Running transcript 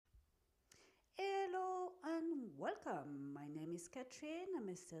Welcome. My name is Catherine. I'm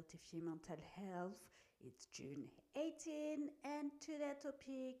a certified mental health. It's June 18, and today's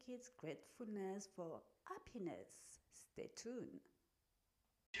topic is gratefulness for happiness. Stay tuned.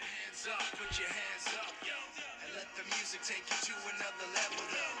 Hands up, put your hands up, yo, and let the music take you to another level,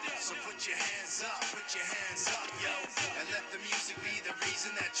 yo. So put your hands up, yo, and let the music be the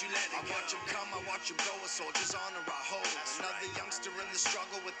reason that you let it go. I watch 'em come, I watch 'em go, a soldier's honor I hold. Another youngster in the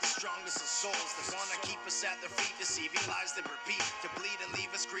struggle with the strongest of souls. They wanna keep us at their feet, deceiving lies that repeat, to bleed and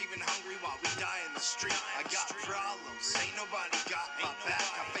leave us grieving hungry while we die in the street. I got problems, ain't nobody got my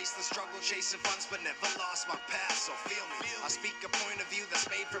back. I faced the struggle chasing funds, but never lost my past. So feel me, I speak a point of view that's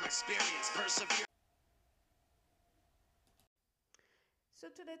made from experience. Persevere. So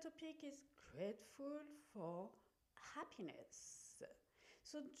today's topic is grateful for happiness.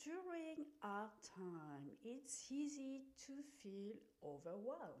 So during our time, it's easy to feel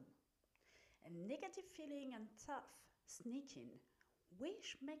overwhelmed. And negative feeling and tough sneaking,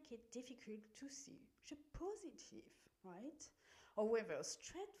 which make it difficult to see the positive, right? However,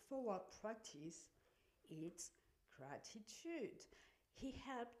 straightforward practice is gratitude. He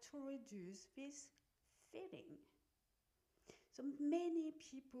helped to reduce this feeling. So many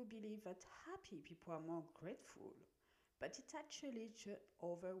people believe that happy people are more grateful, but it's actually the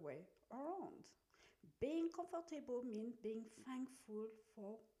other way around. Being comfortable means being thankful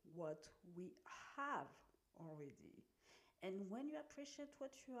for what we have already. And when you appreciate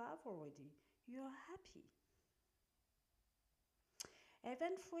what you have already, you're happy.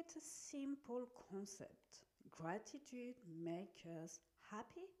 Even though it's a simple concept, gratitude makes us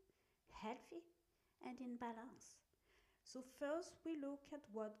happy, healthy, and in balance. So, first, we look at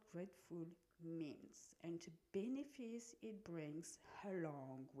what grateful means and the benefits it brings,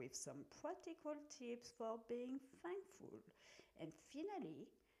 along with some practical tips for being thankful. And finally,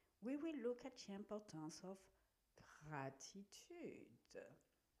 we will look at the importance of gratitude.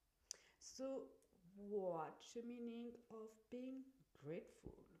 So, what's the meaning of being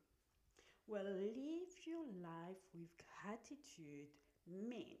grateful? Well, live your life with gratitude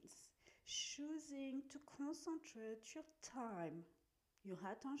means choosing to concentrate your time, your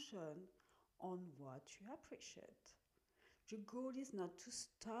attention on what you appreciate. The goal is not to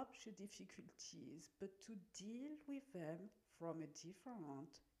stop the difficulties, but to deal with them from a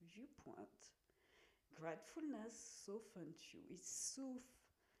different viewpoint. Gratefulness softens you, it soothes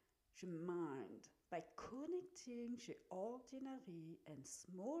the mind by connecting the ordinary and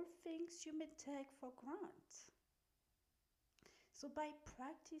small things you may take for granted. So, by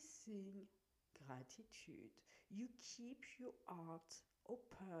practicing gratitude, you keep your heart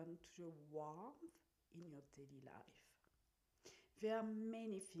open to the warmth in your daily life. There are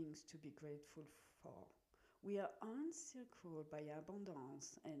many things to be grateful for. We are encircled by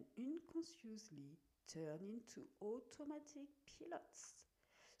abundance and unconsciously turn into automatic pilots.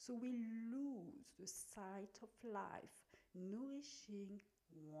 So we lose the sight of life, nourishing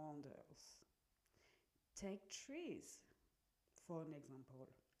wonders. Take trees for an example.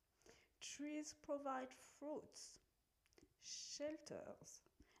 Trees provide fruits, shelters,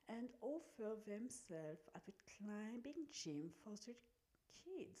 and offer themselves as a climbing gym for the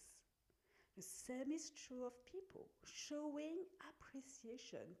kids. The same is true of people. Showing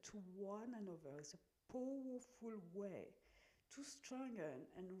appreciation to one another is a powerful way to strengthen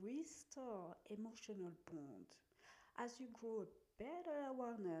and restore emotional bond. As you grow a better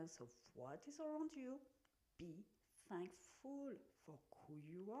awareness of what is around you, be thankful for who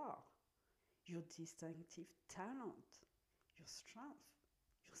you are, your distinctive talent, your strength,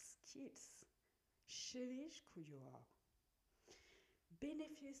 your skills. Cherish who you are.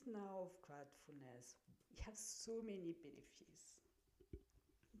 Benefits now of gratefulness. We have so many benefits.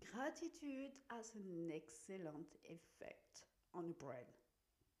 Gratitude has an excellent effect on the brain.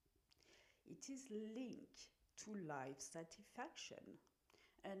 It is linked to life satisfaction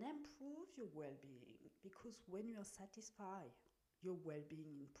and improves your well-being because when you are satisfied, your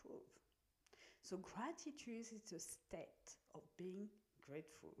well-being improves. So gratitude is a state of being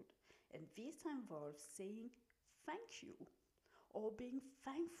grateful, and this involves saying thank you or being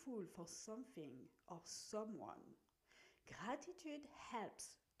thankful for something or someone. Gratitude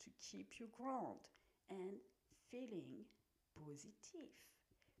helps to keep you grounded and feeling positive,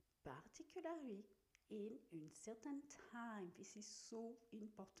 particularly in uncertain time. This is so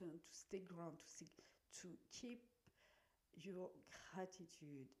important to stay grounded, to keep your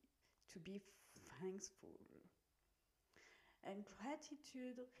gratitude, to be thankful. And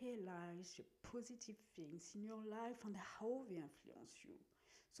gratitude realize the positive things in your life and how they influence you.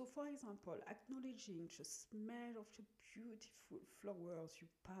 So, for example, acknowledging the smell of the beautiful flowers you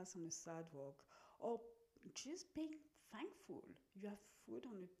pass on the sidewalk, or just being thankful you have food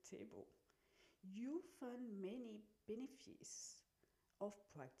on the table. You find many benefits of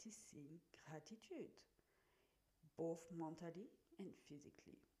practicing gratitude, both mentally and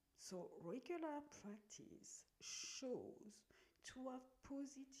physically. So, regular practice shows to have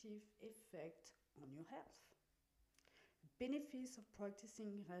positive effect on your health. Benefits of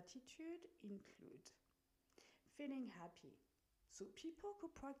practicing gratitude include feeling happy. So, people who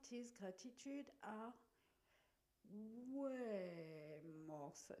practice gratitude are way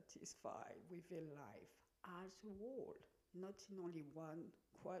more satisfied with their life as a whole, not in only one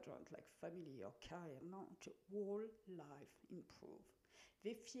quadrant like family or career. No, the whole life improve.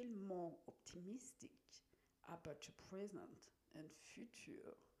 They feel more optimistic about the present and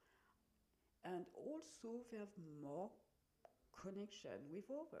future, and also they have more connection with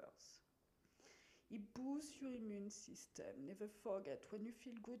others. It boosts your immune system. Never forget, when you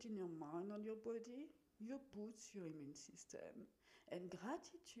feel good in your mind and your body, you boost your immune system. And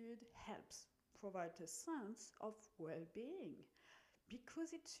gratitude helps provide a sense of well being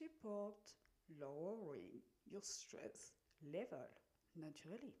because it supports lowering your stress level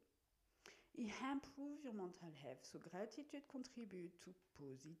naturally. It improves your mental health, so gratitude contributes to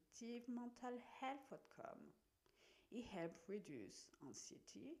positive mental health outcome. It helps reduce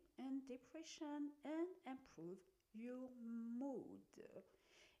anxiety and depression and improve your mood.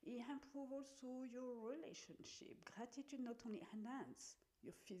 It improves also your relationship. Gratitude not only enhances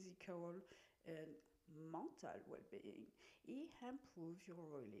your physical and mental well-being, it improves your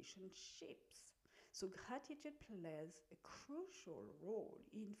relationships. So gratitude plays a crucial role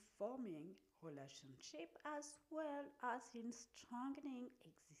in forming relationship as well as in strengthening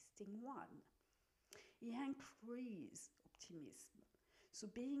existing one. It increases optimism. So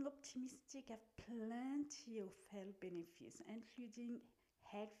being optimistic have plenty of health benefits, including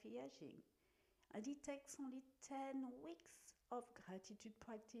healthy aging. And it takes only 10 weeks of gratitude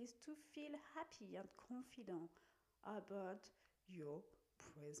practice to feel happy and confident about your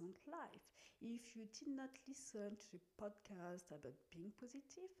present life. If you did not listen to the podcast about being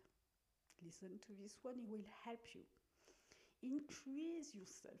positive, listen to this one, it will help you increase your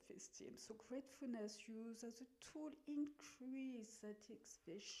self-esteem. So gratefulness used as a tool increase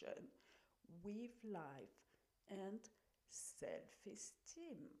satisfaction with life and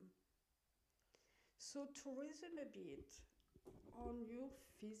self-esteem. So to resume a bit on your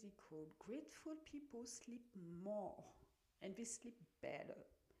physical, grateful people sleep more and they sleep better.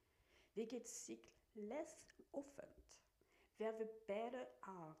 They get sick less often. They have a better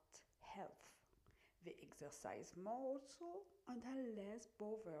heart health. They exercise more also and are less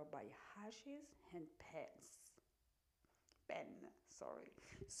bothered by hashes and pains. Sorry.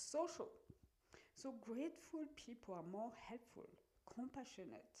 Social. So grateful people are more helpful,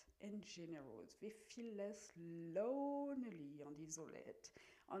 compassionate, and generous. They feel less lonely and isolated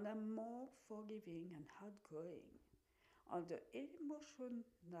and are more forgiving and outgoing. On the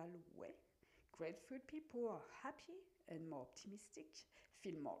emotional way, grateful people are happy and more optimistic,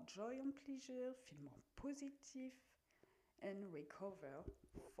 feel more joy and pleasure, feel more positive, and recover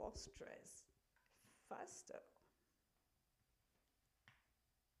for stress faster.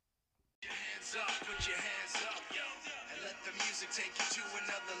 Hands up, put your hands up, yo, and let the music take you to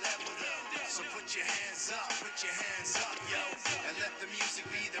another level, though. So put your hands up, yo, and let the music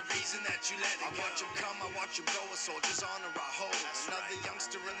be the reason that you let it go. I watch 'em come, I watch 'em go, a soldier's honor I hold. Another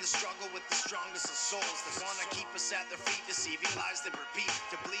youngster in the struggle with the strongest of souls. They wanna keep us at their feet, deceiving lies that repeat,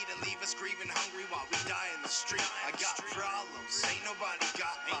 to bleed and leave us grieving hungry while we die in the street. I got problems, ain't nobody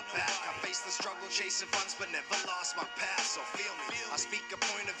got my back. I faced the struggle chasing funds, but never lost my past. So feel me, I speak a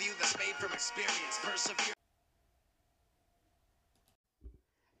point of view that's made from experience. Persevere.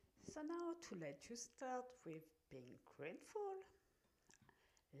 So now to let you start with being grateful,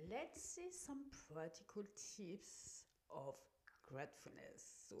 let's see some practical tips of gratefulness.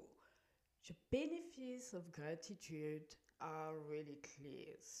 So the benefits of gratitude are really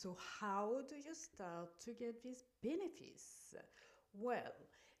clear. So how do you start to get these benefits? Well,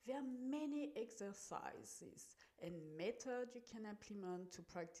 there are many exercises and methods you can implement to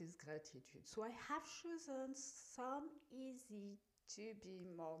practice gratitude. So I have chosen some easy to be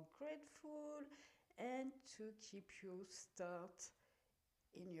more grateful and to keep you start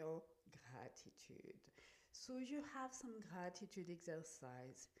in your gratitude. So you have some gratitude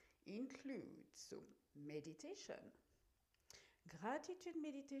exercise include so meditation. Gratitude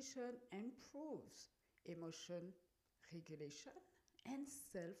meditation improves emotion regulation and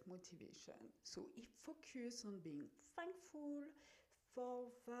self-motivation. So it focuses on being thankful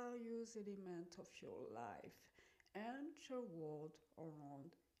for various elements of your life and the world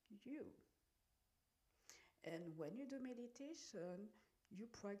around you. And when you do meditation, you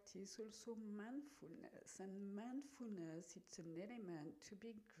practice also mindfulness. And mindfulness, it's an element to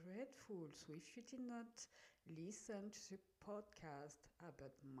be grateful. So if you did not listen to the podcast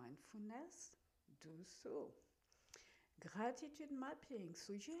about mindfulness, do so. Gratitude mapping.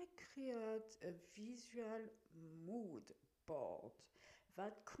 So you create a visual mood board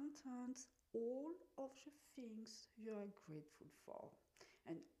that contains all of the things you are grateful for.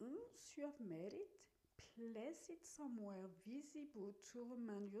 And once you have made it, place it somewhere visible to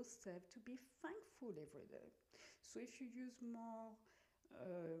remind yourself to be thankful every day. So if you use more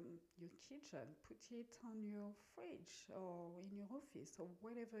your kitchen, put it on your fridge or in your office or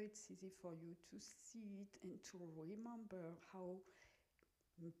wherever it's easy for you to see it and to remember how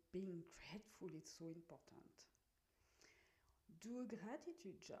being grateful is so important. Do a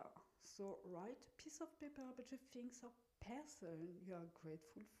gratitude jar. So write a piece of paper about the things or person you are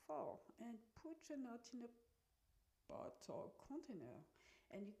grateful for and put the note in a pot or container,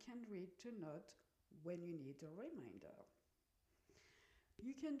 and you can read the note when you need a reminder.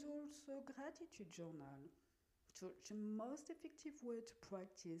 You can do also gratitude journal. So the most effective way to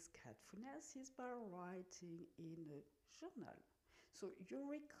practice gratefulness is by writing in a journal. So you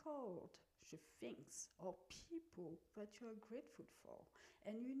record the things or people that you are grateful for,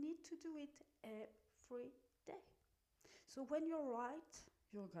 and you need to do it every day. So when you write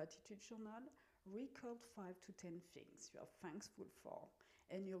your gratitude journal, record 5 to 10 things you are thankful for.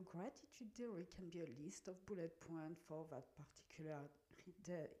 And your gratitude diary can be a list of bullet points for that particular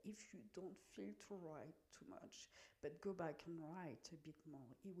day if you don't feel to write too much. But go back and write a bit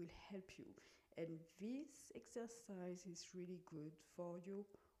more. It will help you. And this exercise is really good for your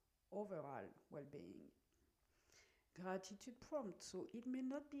overall well being. Gratitude prompt. So it may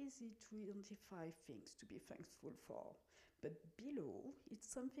not be easy to identify things to be thankful for, but below it's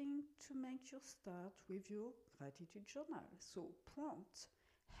something to make you start with your gratitude journal. So prompt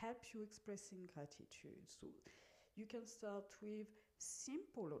help you expressing gratitude. So you can start with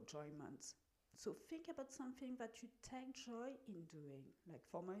simple enjoyments. So think about something that you take joy in doing. Like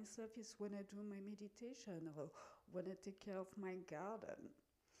for myself is when I do my meditation or when I take care of my garden.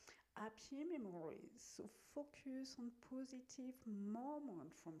 Happy memories. So focus on positive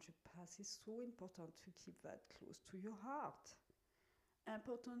moments from the past is so important to keep that close to your heart.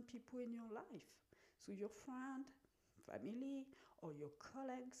 Important people in your life. So your friend, family, or your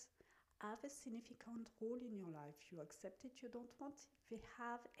colleagues have a significant role in your life. You accept it, you don't want it. They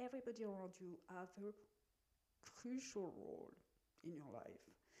have everybody around you have a crucial role in your life.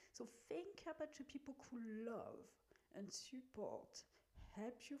 So think about the people who love and support,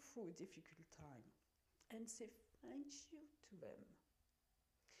 help you through a difficult time, and say thank you to them.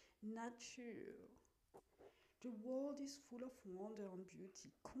 Nature. The world is full of wonder and beauty.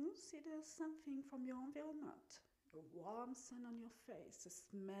 Consider something from your environment. A warm sun on your face, the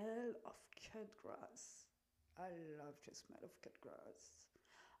smell of cut grass. I love the smell of cut grass.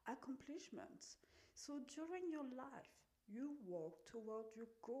 Accomplishments. So during your life, you work toward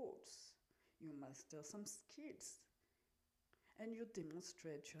your goals. You master some skills and you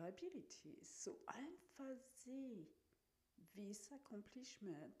demonstrate your abilities. So emphasize this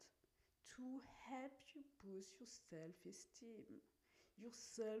accomplishment to help you boost your self-esteem. Your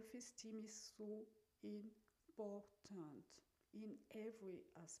self-esteem is so important in every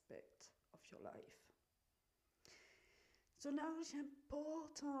aspect of your life. So now the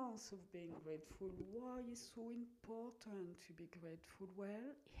importance of being grateful. Why is so important to be grateful?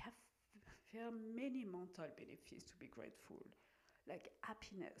 Well, there are many mental benefits to be grateful, like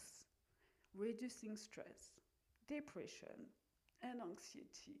happiness, reducing stress, depression, and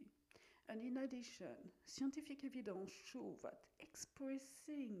anxiety. And in addition, scientific evidence shows that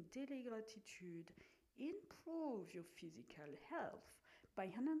expressing daily gratitude improves your physical health by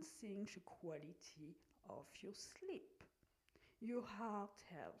enhancing the quality of your sleep, your heart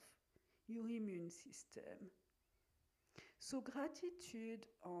health, your immune system. So gratitude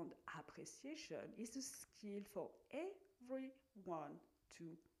and appreciation is a skill for everyone to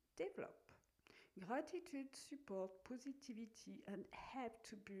develop. Gratitude supports positivity and helps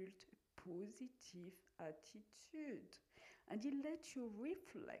to build a positive attitude. And it lets you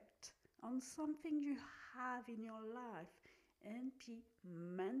reflect on something you have in your life and be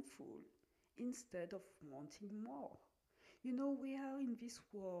mindful instead of wanting more. You know, we are in this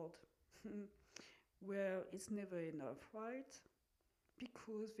world where it's never enough, right?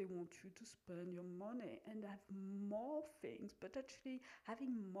 Because they want you to spend your money and have more things, but actually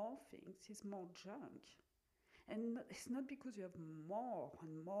having more things is more junk. And it's not because you have more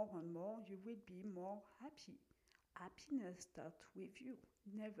and more and more, you will be more happy. Happiness starts with you.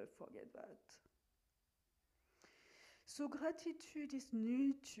 Never forget that. So, gratitude is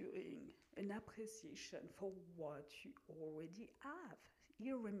nurturing an appreciation for what you already have.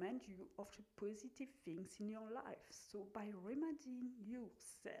 It reminds you of the positive things in your life. So, by reminding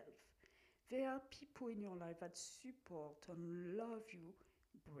yourself, there are people in your life that support and love you,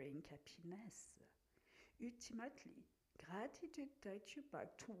 bring happiness. Ultimately, gratitude takes you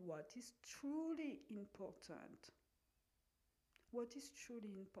back to what is truly important. What is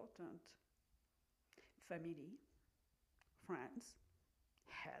truly important? Family, friends,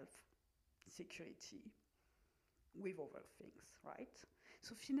 health, security, with other things, right?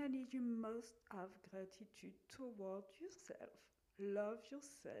 So finally, you must have gratitude toward yourself. Love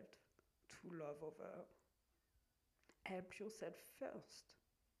yourself to love other. Help yourself first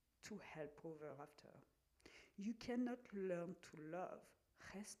to help other after. You cannot learn to love,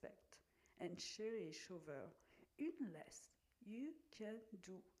 respect, and cherish other unless you can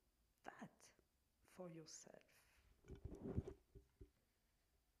do that for yourself.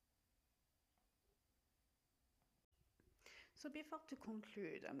 So before to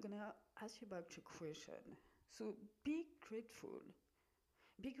conclude, I'm gonna ask you about your question. So be grateful.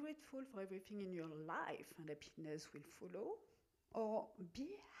 Be grateful for everything in your life and happiness will follow. Or be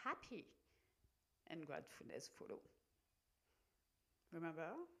happy and gratefulness follow.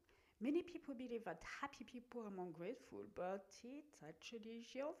 Remember, many people believe that happy people are more grateful, but it's actually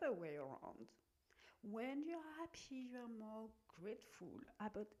the other way around. When you're happy, you are more grateful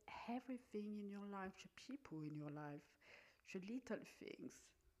about everything in your life, the people in your life, the little things.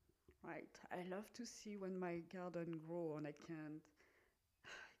 Right? I love to see when my garden grow and I can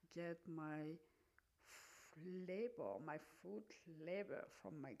get my labor, my food labor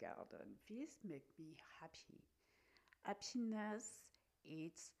from my garden. This make me happy. Happiness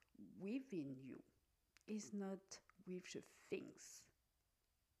is within you. It's not with the things.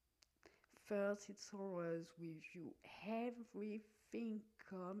 First, it's always with you. Everything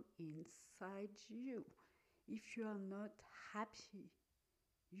come inside you. If you are not happy,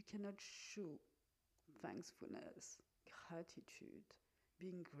 you cannot show thankfulness, gratitude,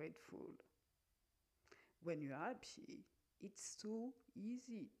 being grateful. When you're happy, it's so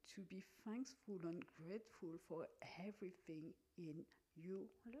easy to be thankful and grateful for everything in your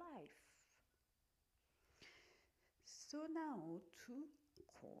life. So now to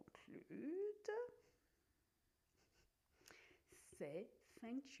conclude, say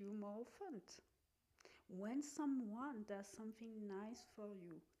thank you more often. When someone does something nice for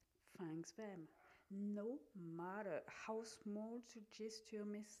you, thank them. No matter how small the gesture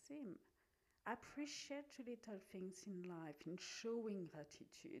may seem, appreciate the little things in life in showing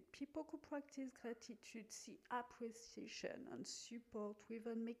gratitude. People who practice gratitude see appreciation and support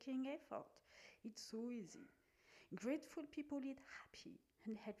without making effort. It's so easy. Grateful people lead happy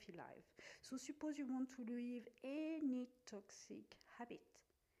and happy life. So suppose you want to leave any toxic habit.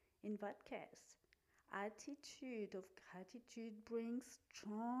 In that case, attitude of gratitude brings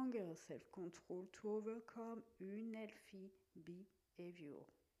stronger self-control to overcome unhealthy behavior.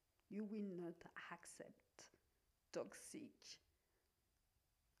 You will not accept toxic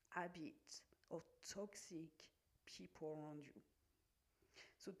habits or toxic people around you.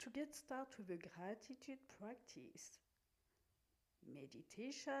 So to get started with a gratitude practice,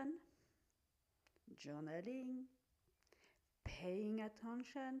 meditation, journaling, paying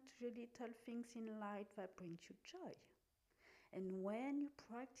attention to the little things in life that bring you joy. And when you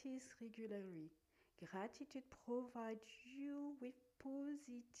practice regularly, gratitude provides you with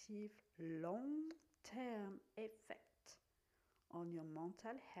positive long-term effect on your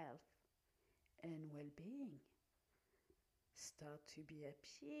mental health and well-being. Start to be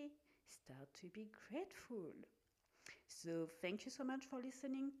happy, start to be grateful. So thank you so much for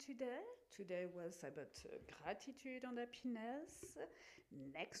listening today. Today was about gratitude and happiness.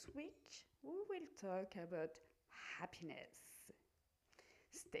 Next week, we will talk about happiness.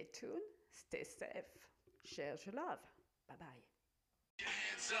 Stay tuned, stay safe, share your love. Bye-bye.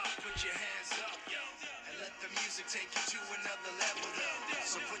 Hands up, put your hands up, yo, and let the music take you to another level, though.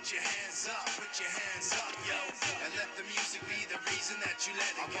 So put your hands up, yo, and let the music be the reason that you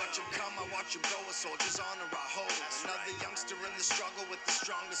let it go. I watch them come, I watch them go, a soldier's honor I hold. Another youngster in the struggle with the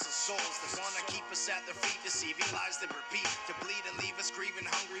strongest of souls. They wanna keep us at their feet, deceiving lies that repeat, to bleed and leave us grieving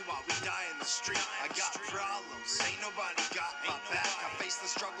hungry while we die in the street. I got problems, ain't nobody got my back. I faced the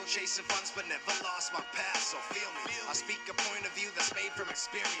struggle chasing funds, but never lost my past, so feel me. I speak a point of view that's made from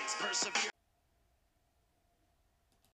experience. Persevere